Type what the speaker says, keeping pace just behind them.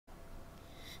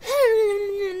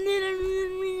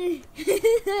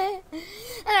Hello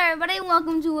everybody,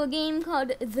 welcome to a game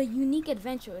called The Unique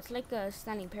Adventure. It's like a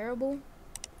Stanley Parable,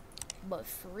 but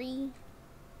free.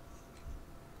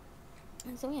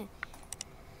 And so yeah.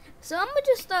 So I'm gonna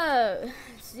just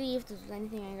see if there's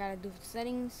anything I gotta do for the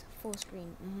settings. Full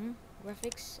screen.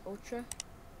 Graphics, ultra.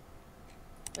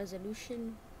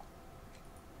 Resolution.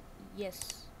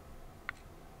 Yes.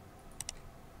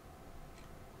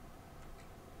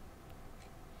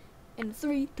 In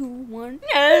 3, 2, 1.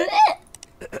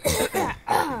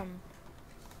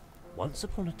 Once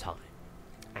upon a time,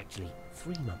 actually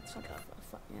 3 months ago.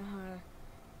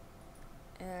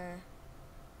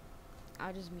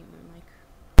 I'll just mute my mic.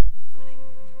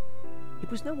 It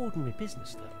was no ordinary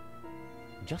business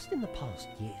though. Just in the past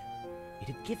year, it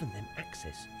had given them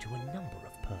access to a number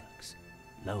of perks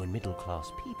low and middle class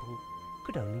people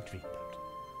could only dream about.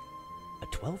 A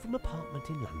 12-room apartment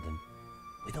in London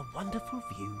with a wonderful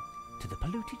view to the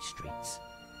polluted streets,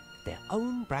 their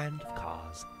own brand of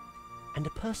cars, and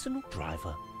a personal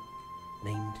driver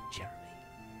named Jeremy.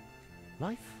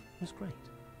 Life was great,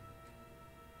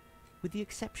 with the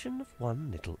exception of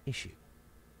one little issue.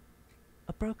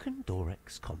 A broken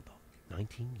Dorex condom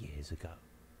 19 years ago.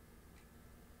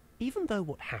 Even though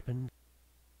what happened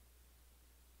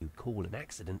you'd call an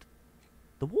accident,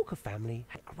 the Walker family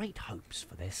had great hopes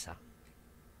for their son.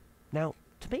 Now,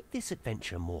 to make this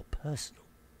adventure more personal,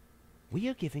 we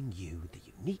are giving you the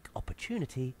unique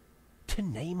opportunity to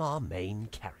name our main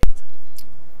character.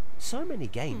 So many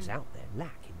games out there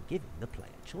lack in giving the player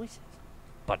choices.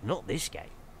 But not this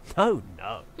game. No,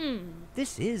 no.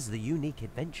 This is the unique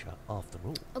adventure after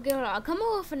all. Okay, hold on. I'll come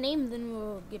up with a name, then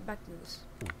we'll get back to this.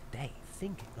 All day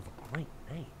thinking of a great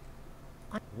name.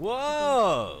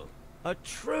 Whoa! A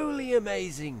truly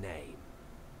amazing name.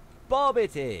 Bob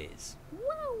it is.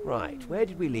 Whoa. Right, where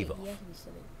did we leave Yeah, off? he actually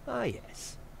said it. Ah,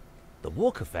 yes. The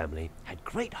Walker family had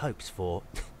great hopes for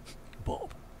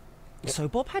Bob. So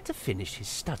Bob had to finish his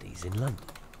studies in London.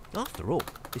 After all,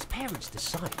 his parents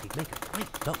decided he'd make a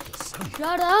great doctor's son.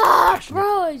 Shut up, Passionate,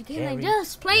 bro! Can I caring,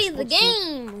 just play the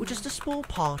responsible game? were just a small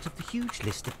part of the huge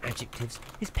list of adjectives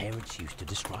his parents used to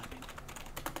describe him.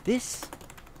 This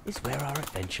is where our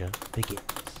adventure begins.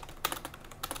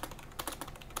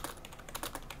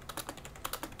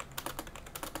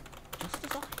 Just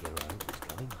as our hero was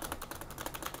going home,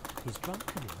 his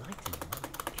drunken, enlightened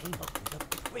mind came up with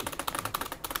a brilliant idea.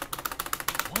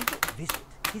 Why not visit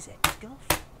his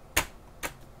ex-girlfriend?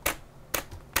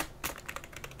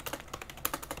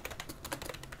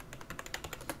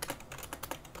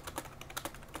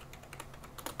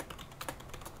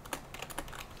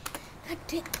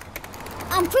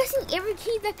 I'm pressing every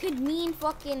key that could mean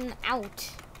fucking out.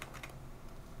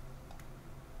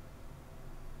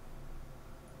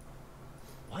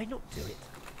 Why not do it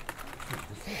through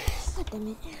the fence? God damn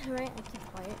it. Alright, I keep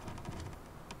quiet.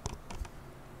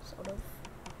 Sort of.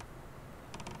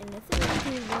 And the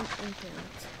 3, 2, 1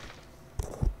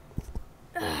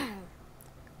 internet.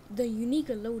 The unique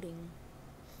loading.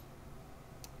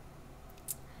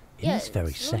 In this very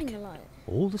it's loading a second, lot.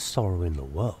 all the sorrow in the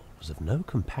world was of no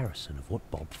comparison of what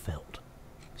Bob felt.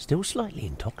 Still slightly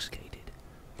intoxicated,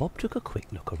 Bob took a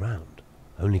quick look around,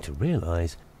 only to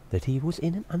realise that he was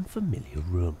in an unfamiliar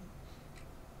room.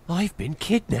 "I've been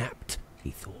kidnapped,"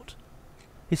 he thought.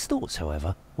 His thoughts,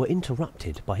 however, were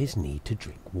interrupted by his need to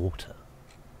drink water.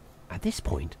 At this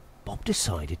point, Bob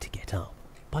decided to get up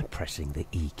by pressing the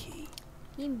E key.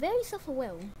 Being very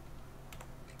self-aware.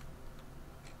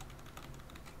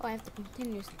 Oh, I have to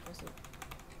continuously press it.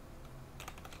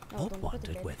 No, Bob don't put the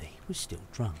wondered bed. whether he was still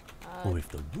drunk, or if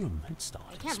the room had I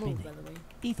started can't spinning. move, by the way.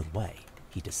 Either way,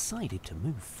 he decided to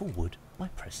move forward by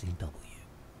pressing W.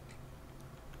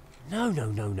 No,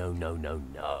 no, no, no, no, no,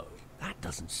 no. That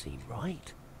doesn't seem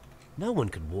right. No one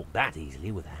could walk that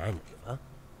easily with a hangover.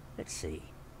 Let's see.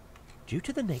 Due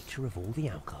to the nature of all the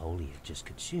alcohol he had just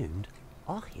consumed,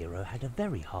 our hero had a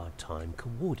very hard time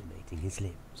coordinating his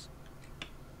limbs.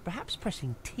 Perhaps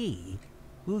pressing T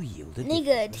will yield a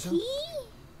Nigga, different result.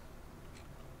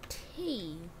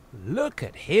 T? Look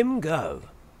at him go!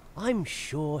 I'm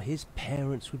sure his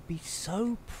parents would be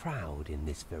so proud in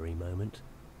this very moment.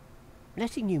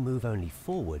 Letting you move only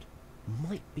forward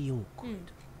might be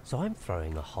awkward, so I'm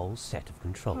throwing a whole set of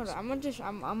controls. Hold on,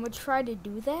 I'm gonna try to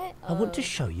do that. I want to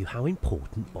show you how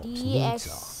important Bob's needs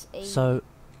are. DSA. So,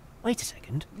 wait a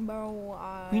second.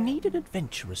 Bro, We need an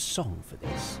adventurous song for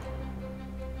this.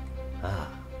 Ah,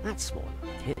 that's more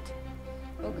like it.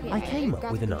 okay, I came got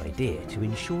up with an the- idea to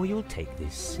ensure you'll take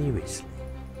this seriously.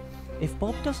 If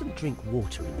Bob doesn't drink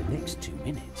water in the next 2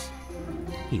 minutes,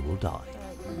 he will die.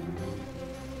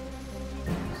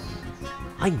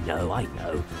 I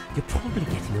know. You're probably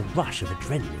getting a rush of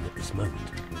adrenaline at this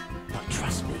moment. But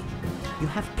trust me, you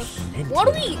have plenty.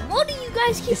 What do you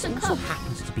guys keep This the also cup?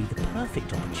 happens to be the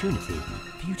perfect opportunity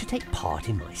for you to take part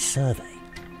in my survey.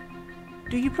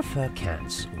 Do you prefer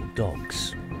cats or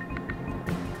dogs?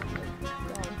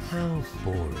 How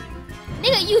boring.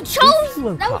 Nigga, you If chose! you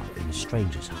woke That up in a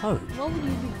stranger's home, what would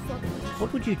you do? Fuck me.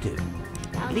 what would you do?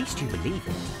 At least you believe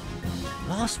it.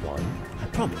 Last one, I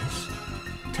promise.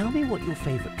 Tell me what your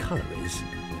favourite colour is,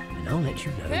 and I'll let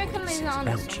you know Favorite what colour it is says not on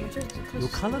about this you. one, just Your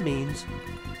colour means...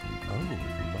 Oh, my.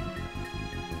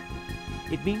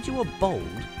 It means you are bold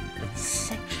and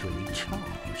sexually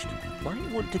charged.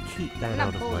 Might want to keep that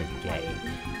out of my game.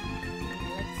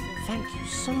 Thank you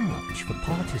so much for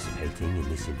participating in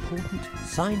this important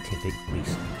scientific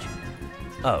research.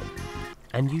 Oh,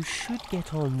 and you should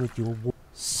get on with your work.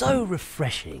 So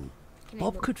refreshing.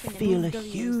 Bob could feel a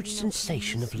huge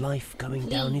sensation of life going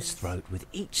down his throat with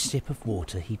each sip of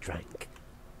water he drank.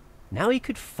 Now he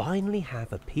could finally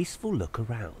have a peaceful look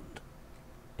around.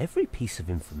 Every piece of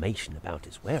information about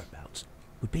his whereabouts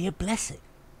would be a blessing.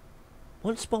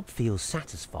 Once Bob feels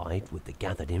satisfied with the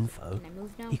gathered info,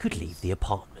 he could leave the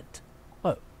apartment.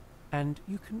 Oh, and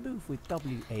you can move with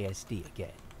WASD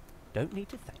again. Don't need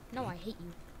to thank No, me. I hate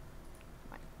you.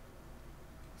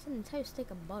 It's an entire stick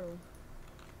of butter.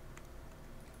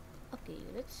 Okay,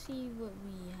 let's see what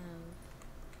we have.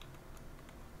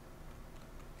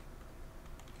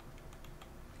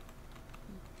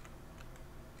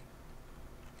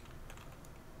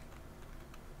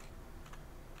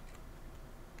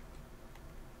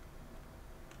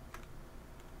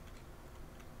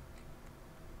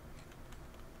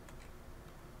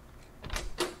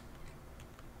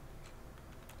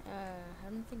 I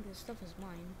don't think this stuff is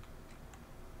mine.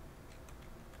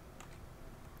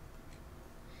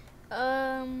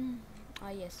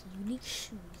 Yes, unique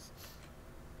shoes.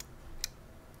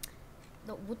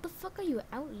 What the fuck are your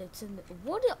outlets in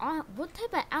what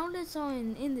type of outlets are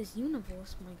in this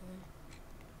universe, my guy?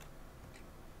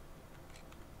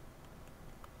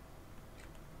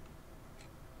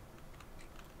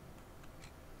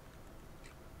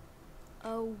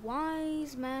 A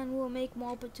wise man will make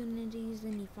more opportunities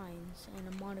than he finds, and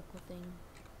a monocle thing.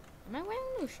 Am I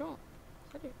wearing no short?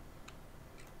 Is that it?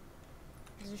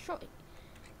 There's a short.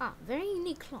 Ah, very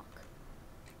unique clock.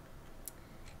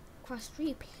 Across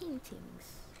 3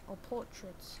 paintings or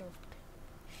portraits of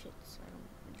shits. I don't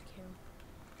really care.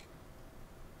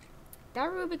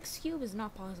 That Rubik's Cube is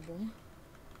not possible.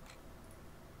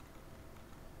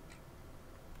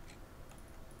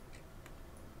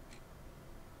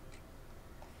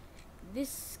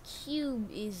 This cube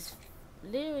is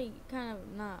literally kind of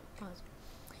not possible.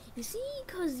 You see,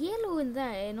 cause yellow in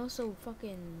that, and also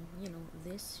fucking, you know,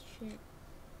 this shit.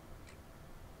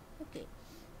 Okay.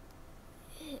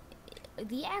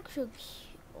 The actual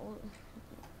cube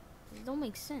don't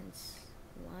make sense.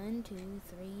 1, 2,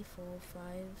 3, 4, 5,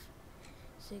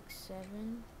 6,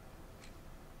 7,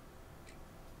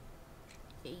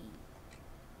 8.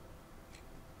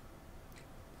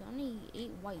 Only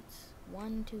 8 whites.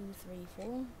 1, 2, 3,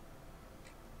 4,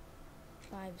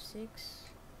 5, 6.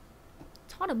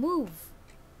 It's hard to move.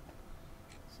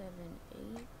 7,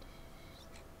 8.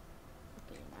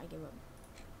 Okay, I give up.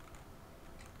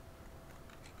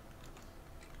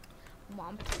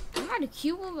 Mom, I'm not a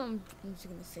cube. I'm just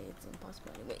gonna say it's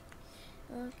impossible anyway.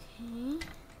 Okay.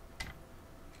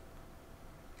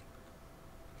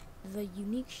 The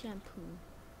unique shampoo.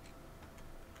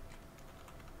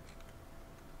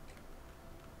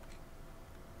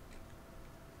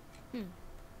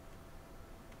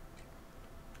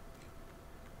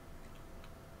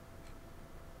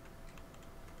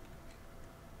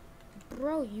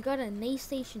 Bro, you got a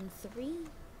PlayStation 3?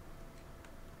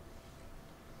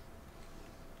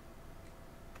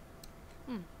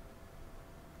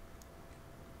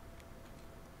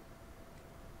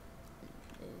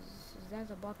 Is that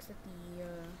the box that the thing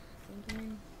came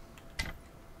in?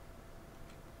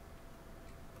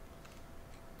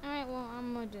 Alright, well,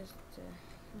 I'm gonna just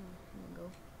I'm gonna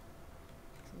go.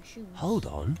 Some shoes. Hold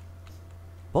on.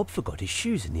 Bob forgot his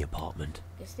shoes in the apartment.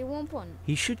 Guess they won't one.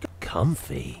 He should get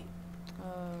comfy.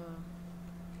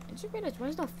 I just realized,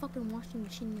 where's the fucking washing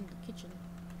machine in the kitchen?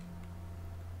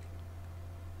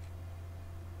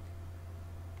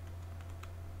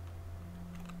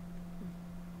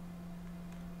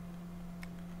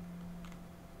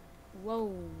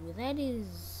 Whoa, that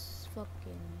is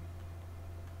fucking...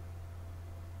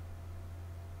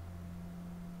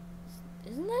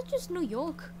 Isn't that just New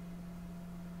York?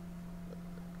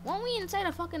 Weren't we inside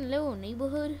a fucking little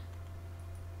neighborhood?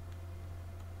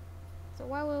 So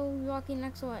why were we walking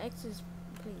next to our ex's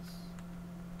place?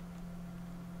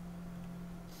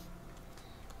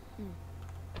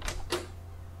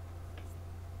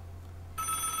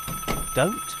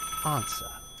 Don't answer.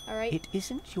 Alright. It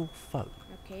isn't your phone.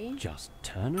 Okay. Just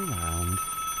turn around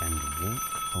and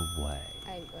walk away.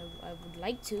 I would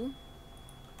like to.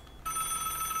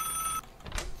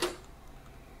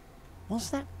 Was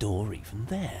that door even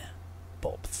there?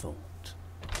 Bob thought.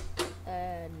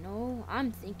 No,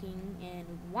 I'm thinking, and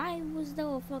why was there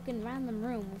a fucking random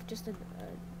room with just a,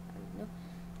 no,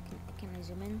 can I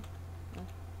zoom in? No.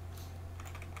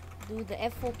 Do the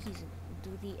F4 keys,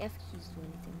 do the F keys do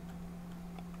anything?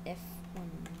 F1,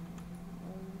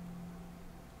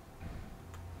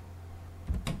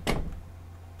 no.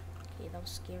 Okay, that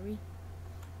was scary.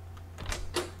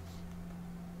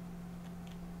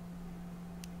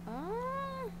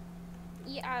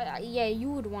 Yeah, you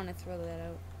would want to throw that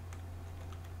out.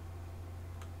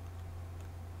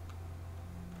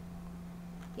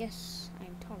 Yes, I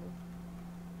am taller.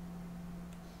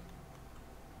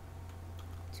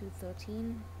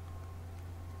 213.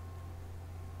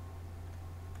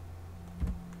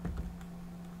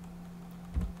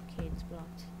 Okay, it's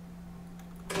blocked.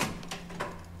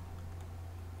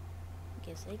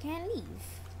 Guess I can't leave.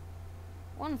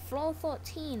 On floor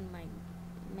 14, my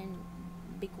man,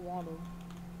 big waddle.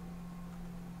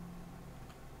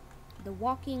 The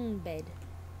walking bed.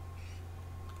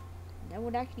 That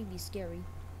would actually be scary.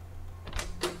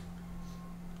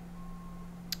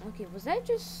 Okay, was that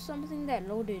just something that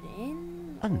loaded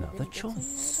in? Another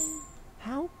choice.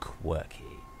 How quirky.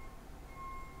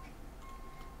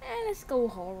 Let's go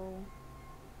horror.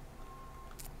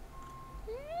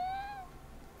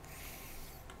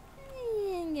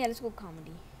 Yeah, let's go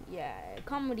comedy. Yeah,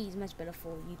 comedy is much better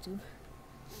for YouTube.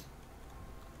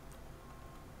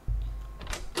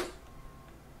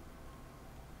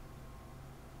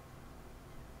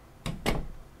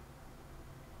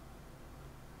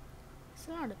 It's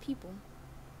a lot of people.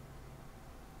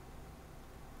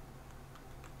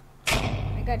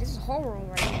 Oh my god, this is horror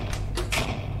right now.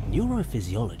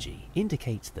 Neurophysiology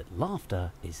indicates that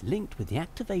laughter is linked with the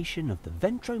activation of the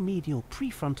ventromedial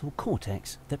prefrontal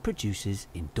cortex that produces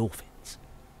endorphins.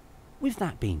 With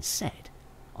that being said,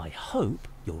 I hope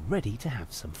you're ready to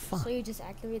have some fun. So you just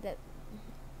activate that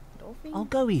endorphin? I'll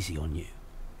go easy on you.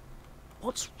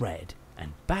 What's red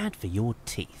and bad for your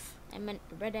teeth? I meant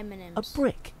red M&Ms. A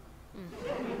brick.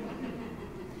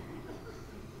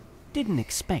 Didn't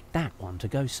expect that one to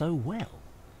go so well.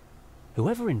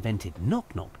 Whoever invented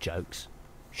knock-knock jokes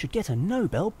should get a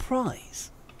Nobel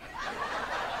Prize.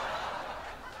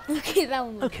 Okay, that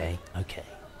one was Okay.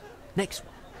 Next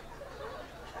one.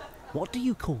 What do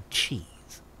you call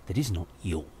cheese that is not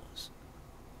yours?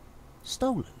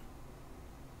 Stolen.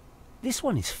 This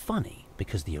one is funny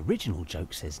because the original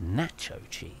joke says nacho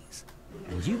cheese,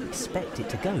 and you expect it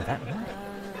to go that way.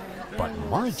 But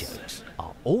my jokes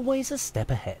are always a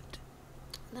step ahead.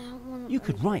 You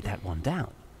could write that one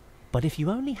down, but if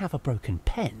you only have a broken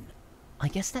pen, I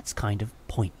guess that's kind of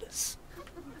pointless.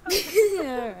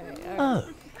 Alright. Oh,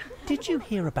 did you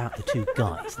hear about the two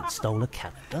guys that stole a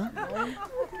calendar?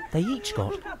 They each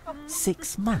got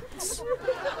 6 months.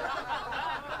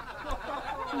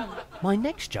 My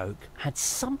next joke had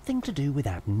something to do with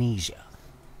amnesia,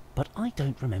 but I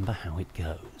don't remember how it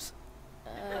goes.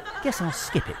 Guess I'll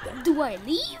skip it then. Do I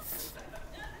leave?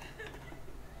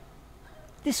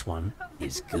 This one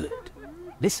is good.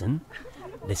 Listen.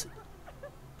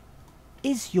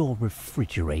 Is your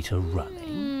refrigerator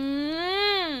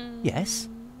running? Yes?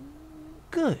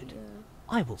 Good.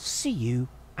 I will see you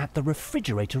at the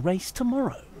refrigerator race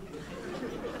tomorrow.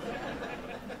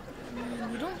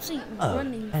 You don't see Oh,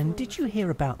 running. and did you hear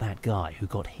about that guy who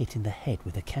got hit in the head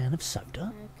with a can of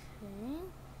soda? Okay.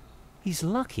 He's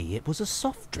lucky it was a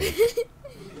soft drink.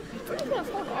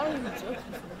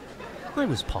 I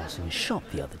was passing a shop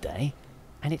the other day,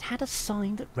 and it had a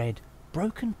sign that read,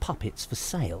 "Broken puppets for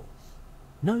sale.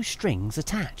 No strings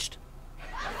attached."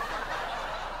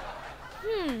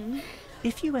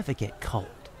 If you ever get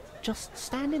cold, just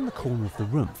stand in the corner of the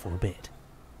room for a bit.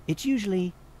 It's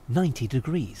usually 90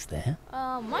 degrees there.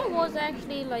 Mine was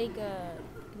actually like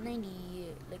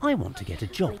 90. Like, I want to get a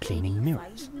job like cleaning 85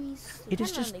 mirrors. degrees. It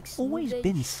has Kinda just like always smooth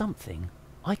been edge. something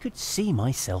I could see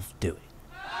myself doing.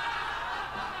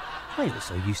 I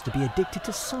also used to be addicted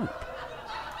to soap,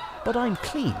 but I'm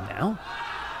clean now.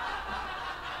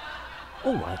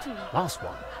 All right, last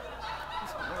one.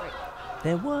 Alright.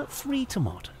 There were 3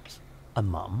 tomatoes, a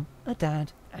mum, a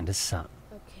dad, and a son.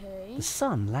 Okay. The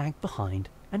son lagged behind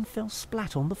and fell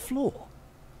splat on the floor.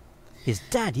 His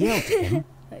dad yelled at him,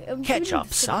 I'm "Catch feeling up,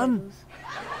 the son." subtitles.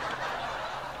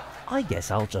 I guess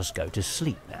I'll just go to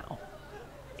sleep now.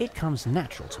 It comes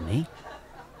natural to me.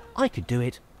 I could do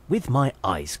it with my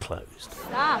eyes closed.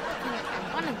 Stop.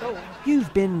 I wanna go.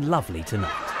 You've been lovely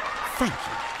tonight. Thank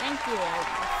you. Thank you.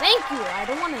 Thank you. I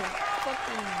don't wanna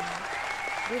fucking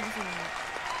do this anymore.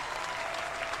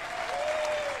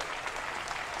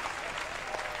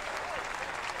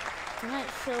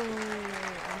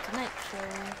 Tonight's show,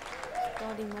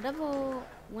 starting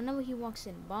whenever he walks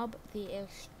in, Bob the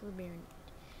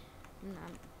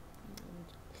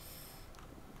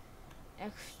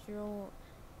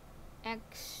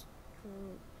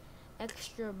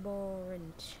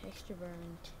extravagant,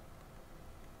 extravagant.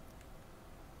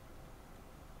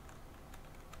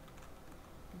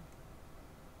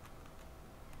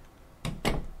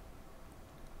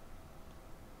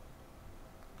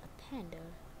 A panda.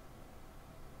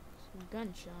 Some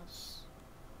gunshots.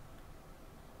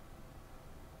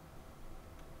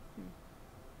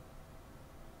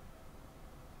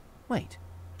 Wait.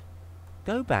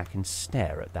 Go back and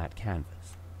stare at that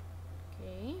canvas.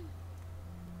 Okay.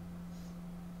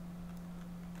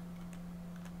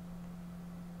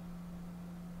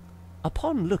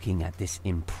 Upon looking at this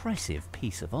impressive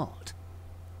piece of art,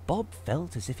 Bob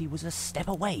felt as if he was a step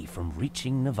away from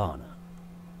reaching nirvana.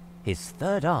 His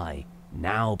third eye,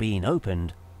 now being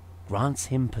opened, grants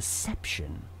him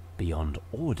perception beyond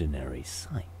ordinary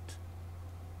sight.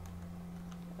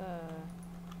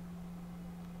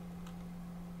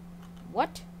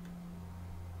 What?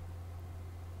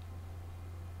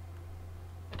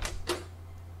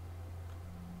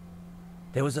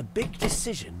 There was a big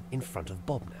decision in front of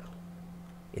Bob now.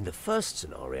 In the first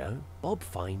scenario, Bob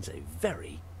finds a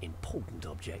very important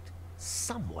object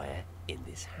somewhere in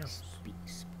this house.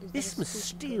 This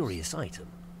mysterious item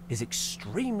is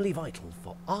extremely vital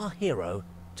for our hero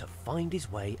to find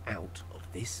his way out of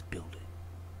this building.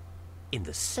 In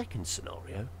the second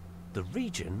scenario, the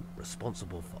region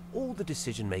responsible for all the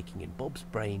decision-making in Bob's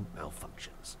brain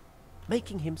malfunctions,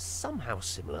 making him somehow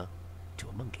similar to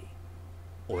a monkey.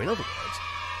 Or in other words,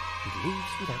 he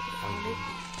leaves without finding the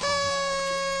important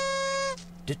object.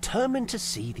 Determined to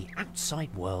see the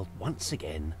outside world once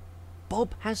again,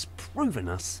 Bob has proven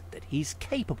us that he's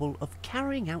capable of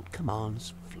carrying out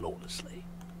commands flawlessly.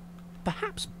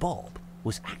 Perhaps Bob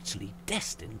was actually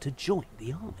destined to join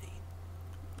the army.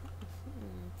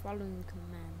 Following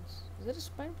commands. Is it a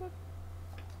spider bug?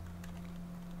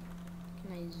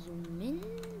 Can I zoom in?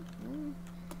 No.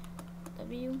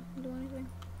 W do anything?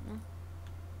 No.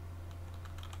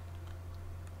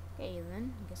 Okay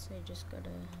then, I guess I just gotta.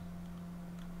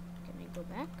 Can I go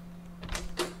back?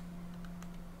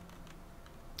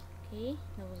 Okay,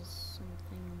 that was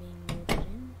something being loaded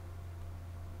in.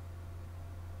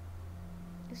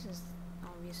 This is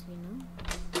obviously new.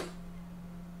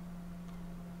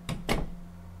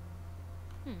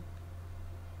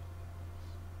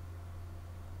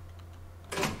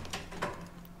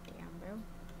 Damn, bro.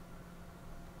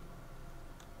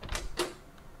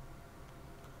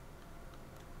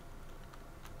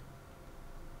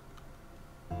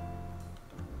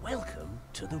 Welcome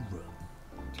to the room.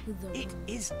 It room.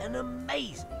 is an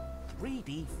amazing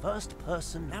 3D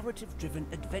first-person narrative-driven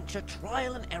adventure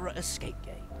trial and error escape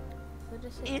game. What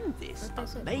is it? In this What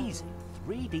does it amazing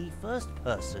 3D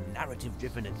first-person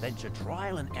narrative-driven adventure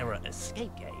trial and error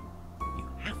escape game, you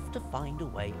have to find a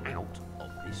way out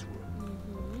of this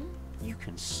room. You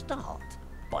can start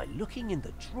by looking in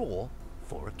the drawer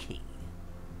for a key.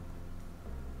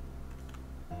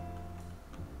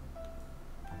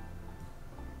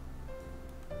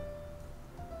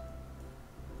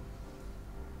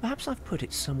 Perhaps I've put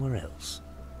it somewhere else.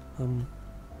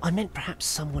 I meant perhaps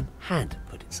someone had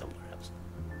put it somewhere else.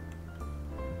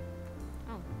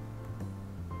 Oh.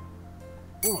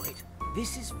 Alright,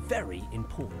 this is very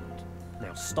important.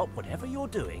 Now stop whatever you're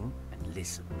doing and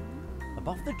listen.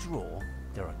 Above the drawer,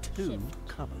 there are two Shift.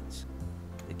 cupboards.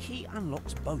 The key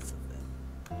unlocks both of them,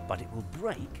 but it will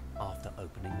break after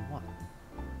opening one.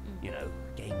 You know,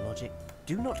 game logic.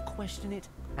 Do not question it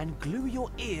and glue your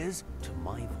ears to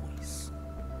my voice.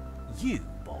 You,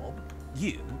 Bob,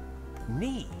 you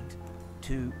need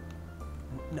to...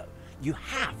 No, you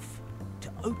have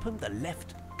to open the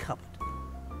left cupboard.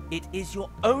 It is your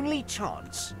only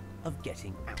chance of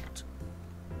getting out.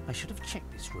 I should have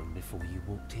checked this room before you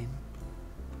walked in.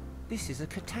 This is a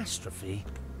catastrophe.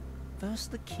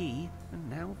 First the key, and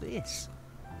now this.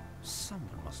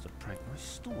 Someone must have pranked my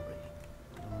story.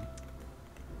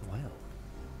 Well,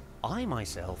 I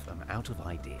myself am out of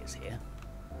ideas here.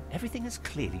 Everything has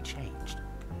clearly changed.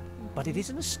 But it is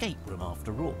an escape room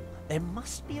after all. There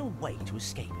must be a way to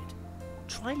escape it.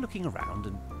 Try looking around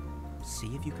and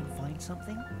see if you can find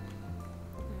something.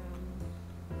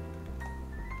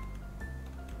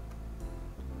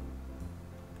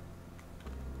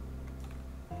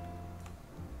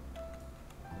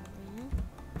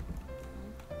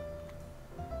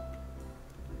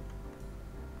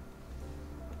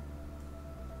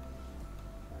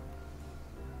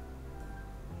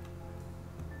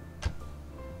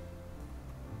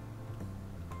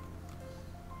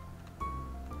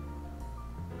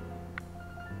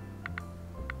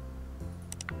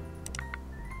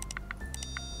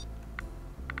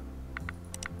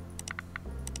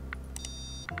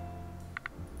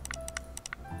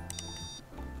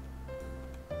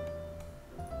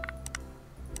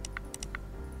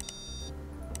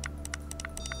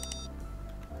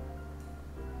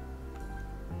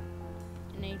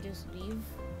 just leave?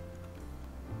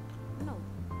 No.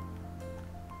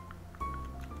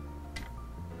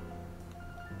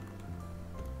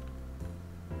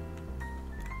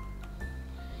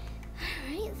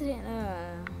 Alright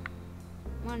then,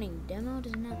 morning demo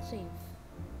does not save.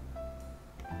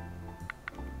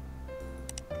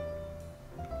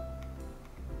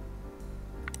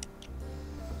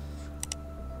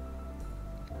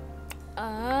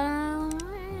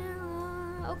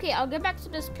 Okay, I'll get back to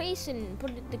this place and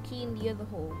put the key in the other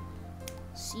hole.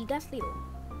 See you guys later.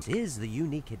 This is the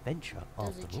unique adventure Does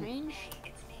after it all. change?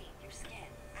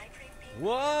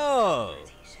 Whoa!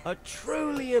 A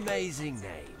truly amazing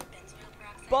name.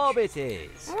 Bob it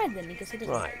is. Alright then, I guess it is.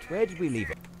 Right, where did we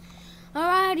leave it?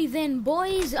 Alrighty then,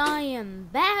 boys, I am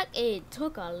back. It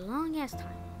took a long ass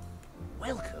time.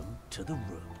 Welcome to the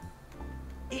room.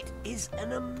 It is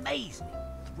an amazing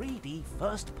 3D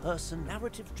first-person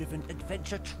narrative-driven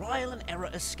adventure trial and error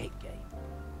escape game.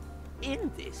 In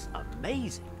this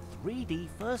amazing 3D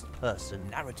first-person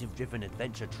narrative-driven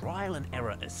adventure trial and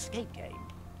error escape game,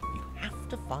 you have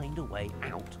to find a way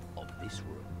out of this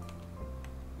room.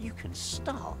 You can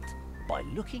start by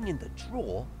looking in the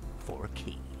drawer for a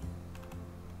key.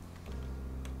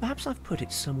 Perhaps I've put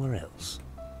it somewhere else.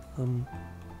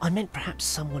 I meant perhaps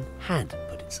someone had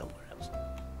put it somewhere else.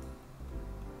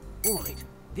 Alright,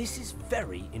 this is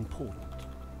very important.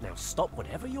 Now stop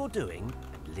whatever you're doing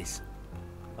and listen.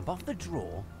 Above the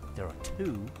drawer, there are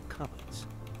 2 cupboards.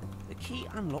 The key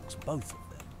unlocks both of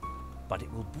them, but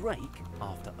it will break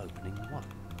after opening one.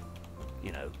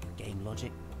 You know, game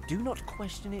logic. Do not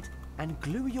question it and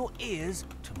glue your ears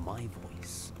to my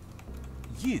voice.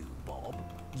 You, Bob,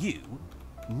 you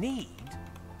need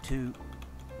to...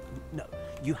 No,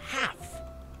 you have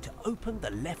to open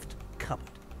the left cupboard.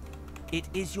 It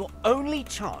is your only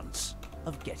chance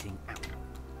of getting out.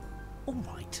 All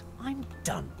right, I'm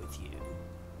done with you.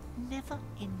 Never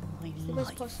in my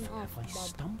life have I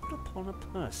stumbled upon a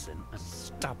person as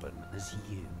stubborn as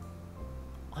you.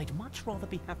 I'd much rather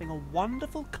be having a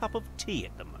wonderful cup of tea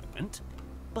at the moment,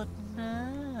 but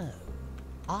no.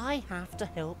 I have to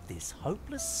help this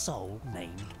hopeless soul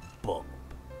named Bob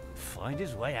find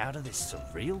his way out of this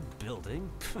surreal building.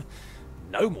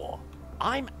 No more.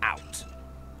 I'm out.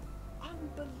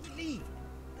 Unbelievable.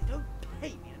 They don't pay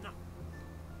me enough.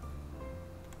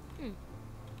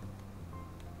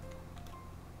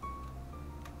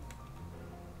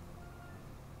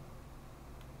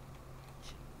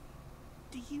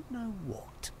 Do you know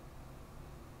what?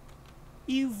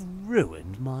 You've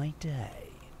ruined my day,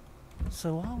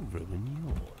 so I'll ruin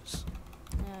yours.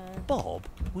 Bob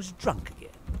was drunk again.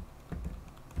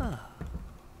 Ah,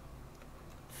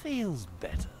 feels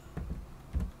better.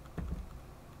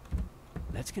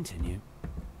 Let's continue.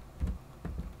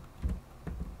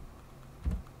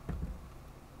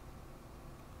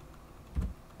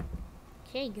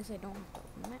 Okay, guess I don't have to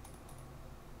open that.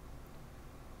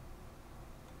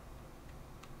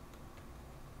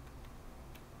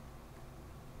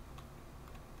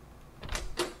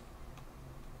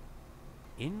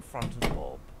 In front of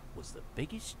Bob was the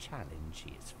biggest challenge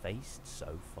he has faced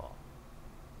so far.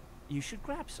 You should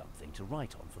grab something to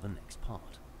write on for the next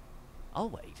part. I'll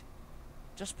wait.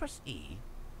 Just press E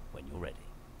when you're ready.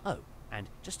 Oh, and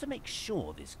just to make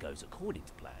sure this goes according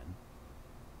to plan,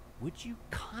 would you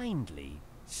kindly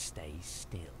stay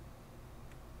still?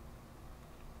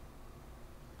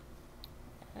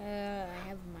 I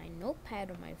have my notepad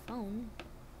on my phone.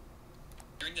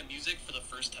 Hearing the music for the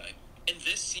first time. In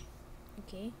this scene.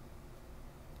 Okay.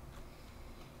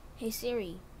 Hey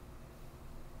Siri.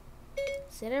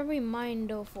 Set a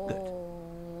reminder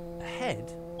for...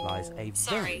 Ahead lies a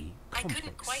Sorry, very I couldn't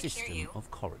complex quite hear system you.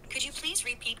 of corridors. Could you please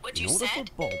repeat what In you order said?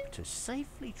 for Bob to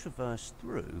safely traverse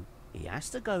through, he has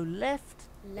to go left,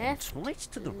 Left, then twice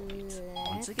to the right,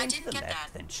 once left. again I to didn't the get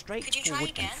left, that. then straight Could you try forward,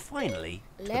 and again? finally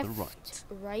Left, to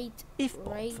the right. right, If Bob,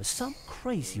 right. for some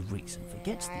crazy reason,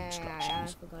 forgets the I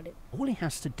instructions, forgot it. all he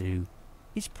has to do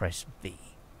is press V.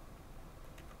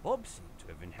 Bob seemed to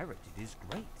have inherited his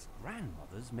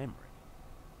great-grandmother's memory.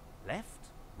 Left,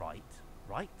 right,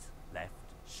 right, left,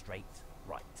 straight,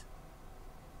 right.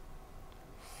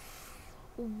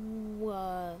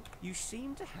 What? You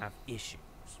seem to have issues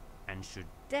and should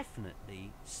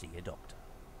definitely see a doctor.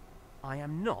 I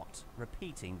am not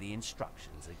repeating the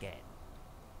instructions again.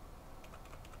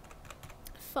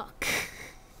 Fuck.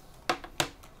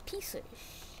 Piece of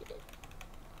shit.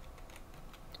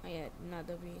 Oh yeah, not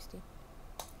WSD.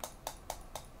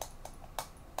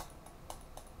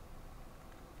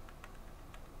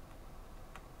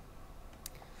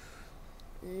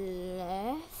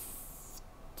 Left.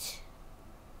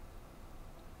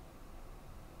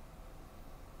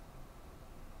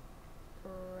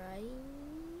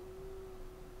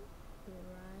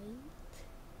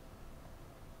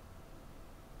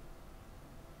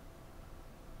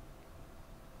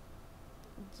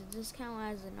 Does this count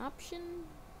as an option?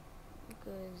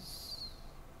 Because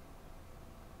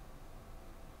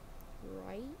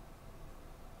right.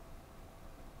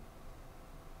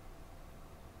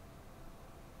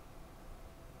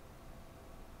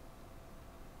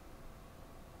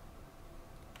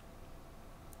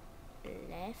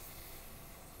 Left.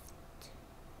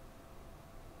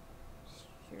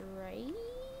 Straight.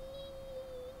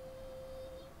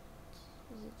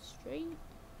 Is it straight?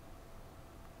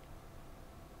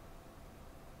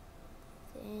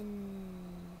 Then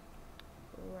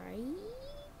right.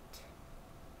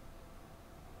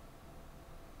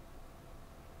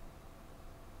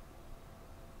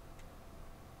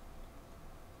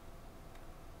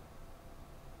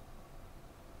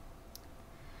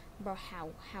 Bro, how,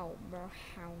 bro,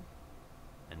 how?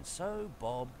 And so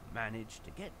Bob managed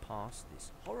to get past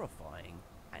this horrifying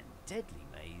and deadly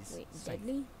maze. Wait, safely.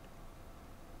 deadly?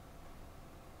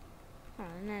 Oh,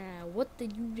 no, what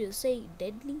did you just say?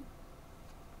 Deadly?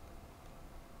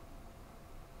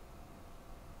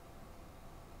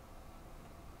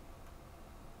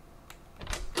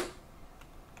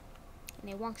 Can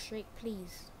I walk straight,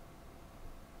 please?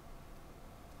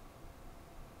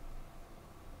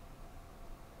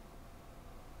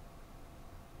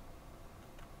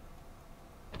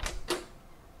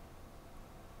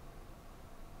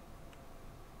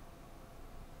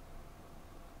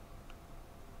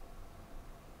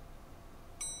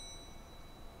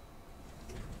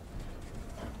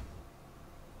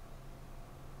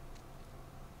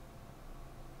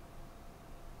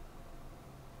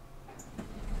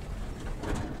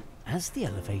 As the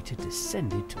elevator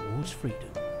descended towards freedom,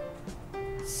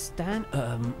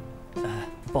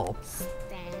 Bob,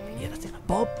 yeah, that's it.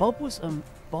 Bob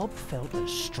felt a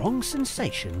strong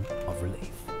sensation of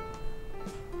relief.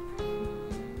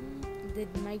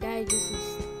 Did my guy just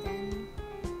stand?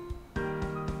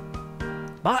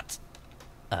 But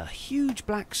a huge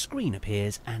black screen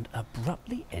appears and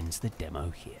abruptly ends the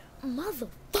demo here.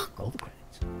 Motherfucker! Roll the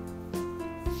credits.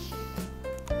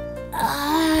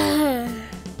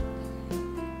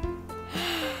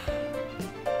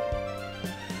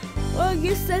 Well, I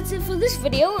guess that's it for this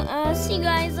video. See you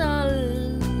guys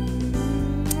in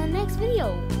the next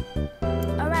video.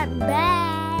 Alright, bye.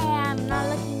 I'm not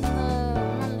looking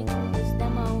at this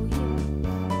demo here.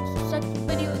 So such a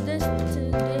video this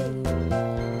today.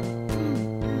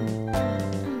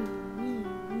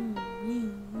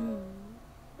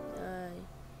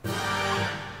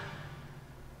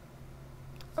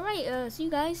 Alright, see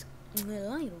you guys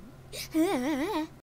later.